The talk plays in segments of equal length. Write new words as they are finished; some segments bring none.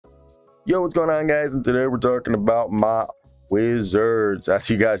Yo, what's going on, guys? And today we're talking about my Wizards. As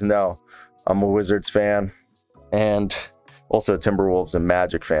you guys know, I'm a Wizards fan and also a Timberwolves and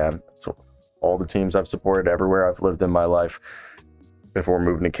Magic fan. So all the teams I've supported everywhere I've lived in my life before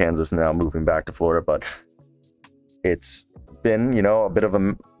moving to Kansas, now moving back to Florida. But it's been, a bit of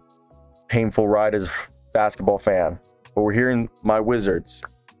a painful ride as a basketball fan. But we're hearing my Wizards,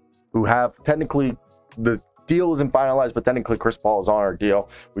 who have technically, the deal isn't finalized, but technically Chris Paul is on our deal.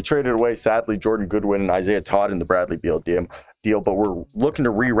 We traded away, sadly, Jordan Goodwin and Isaiah Todd in the Bradley Beal deal, but we're looking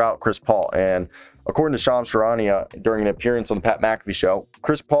to reroute Chris Paul. And according to Charania, during an appearance on the Pat McAfee Show,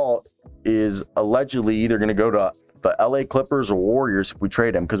 Chris Paul is allegedly either going to go to the LA Clippers or Warriors if we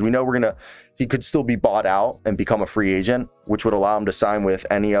trade him, because we know he could still be bought out and become a free agent, which would allow him to sign with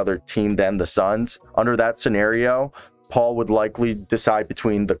any other team than the Suns. Under that scenario, Paul would likely decide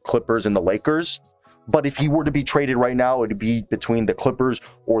between the Clippers and the Lakers. But if he were to be traded right now, it would be between the Clippers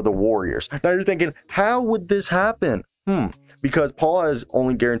or the Warriors. Now you're thinking, how would this happen? Because Paul has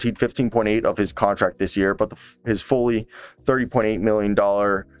only guaranteed 15.8 of his contract this year, but his fully $30.8 million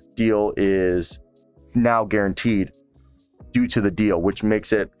deal is now guaranteed due to the deal, which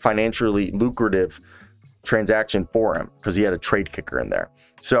makes it financially lucrative transaction for him because he had a trade kicker in there.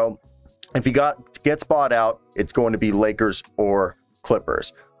 So if he gets bought out, it's going to be Lakers or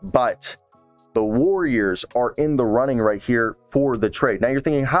Clippers. But the Warriors are in the running right here for the trade. Now you're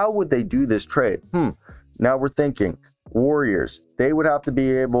thinking, how would they do this trade? Now we're thinking, Warriors, they would have to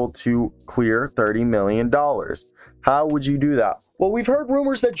be able to clear $30 million. How would you do that? Well, we've heard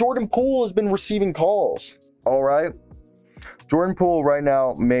rumors that Jordan Poole has been receiving calls. All right. Jordan Poole right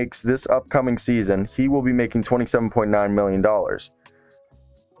now makes this upcoming season, he will be making $27.9 million.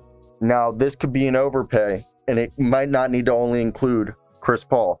 Now, this could be an overpay, and it might not need to only include Chris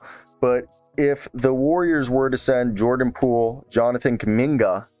Paul. But if the Warriors were to send Jordan Poole, Jonathan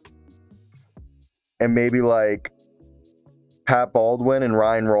Kuminga, and maybe like Pat Baldwin and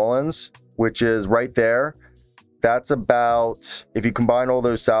Ryan Rollins, which is right there, that's about, if you combine all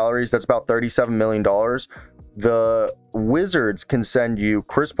those salaries, that's about $37 million. The Wizards can send you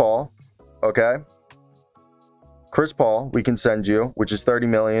Chris Paul, okay? Chris Paul, we can send you, which is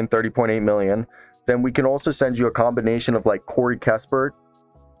 $30.8 million. Then we can also send you a combination of like Corey Kispert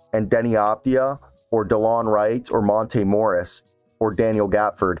and Denny Avdia, or DeLon Wright, or Monte Morris, or Daniel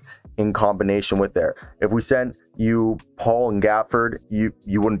Gafford in combination with there. If we sent you Paul and Gafford, you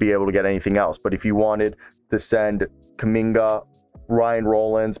wouldn't be able to get anything else. But if you wanted to send Kuminga, Ryan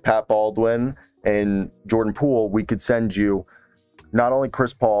Rollins, Pat Baldwin, and Jordan Poole, we could send you not only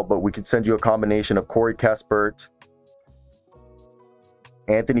Chris Paul, but we could send you a combination of Corey Kispert,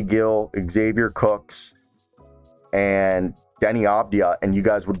 Anthony Gill, Xavier Cooks, and Denny Avdia, and you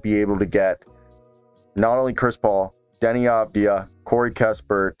guys would be able to get not only Chris Paul, Denny Avdia, Corey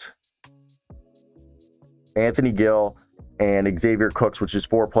Kispert, Anthony Gill, and Xavier Cooks, which is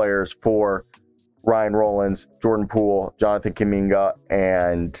 4 players for Ryan Rollins, Jordan Poole, Jonathan Kuminga,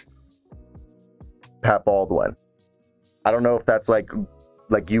 and Pat Baldwin. I don't know if that's like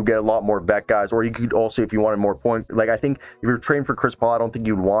you get a lot more vet guys, or you could also, if you wanted more point, like I think if you're trading for Chris Paul, I don't think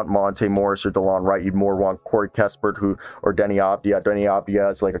you'd want Monte Morris or DeLon Wright. You'd more want Corey Kispert or Denny Avdia. Denny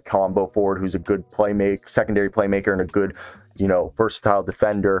Avdia is like a combo forward who's a good secondary playmaker, and a good, versatile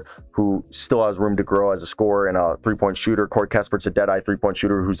defender who still has room to grow as a scorer and a three-point shooter. Corey Kispert's a dead-eye three-point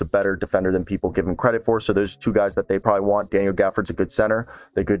shooter who's a better defender than people give him credit for. So there's 2 guys that they probably want. Daniel Gafford's a good center.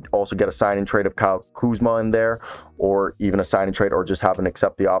 They could also get a sign-and trade of Kyle Kuzma in there, or even a sign-and trade, or just have him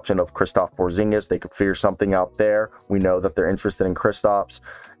accept the option of Kristaps Porzingis. They could figure something out there. We know that they're interested in Kristaps.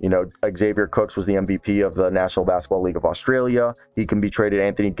 Xavier Cooks was the MVP of the National Basketball League of Australia. He can be traded.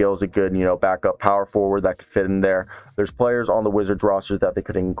 Anthony Gill's a good, backup power forward that could fit in there. There's players on the Wizards roster that they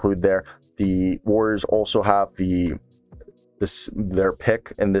could include there. The Warriors also have their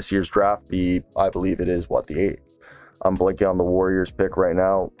pick in this year's draft. I believe it is the 8th. I'm blanking on the Warriors pick right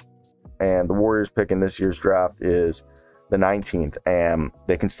now. And the Warriors pick in this year's draft is the 19th, and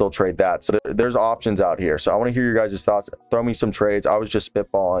they can still trade that. So there's options out here. So I want to hear your guys' thoughts. Throw me some trades. I was just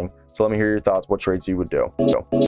spitballing. So let me hear your thoughts. What trades you would do.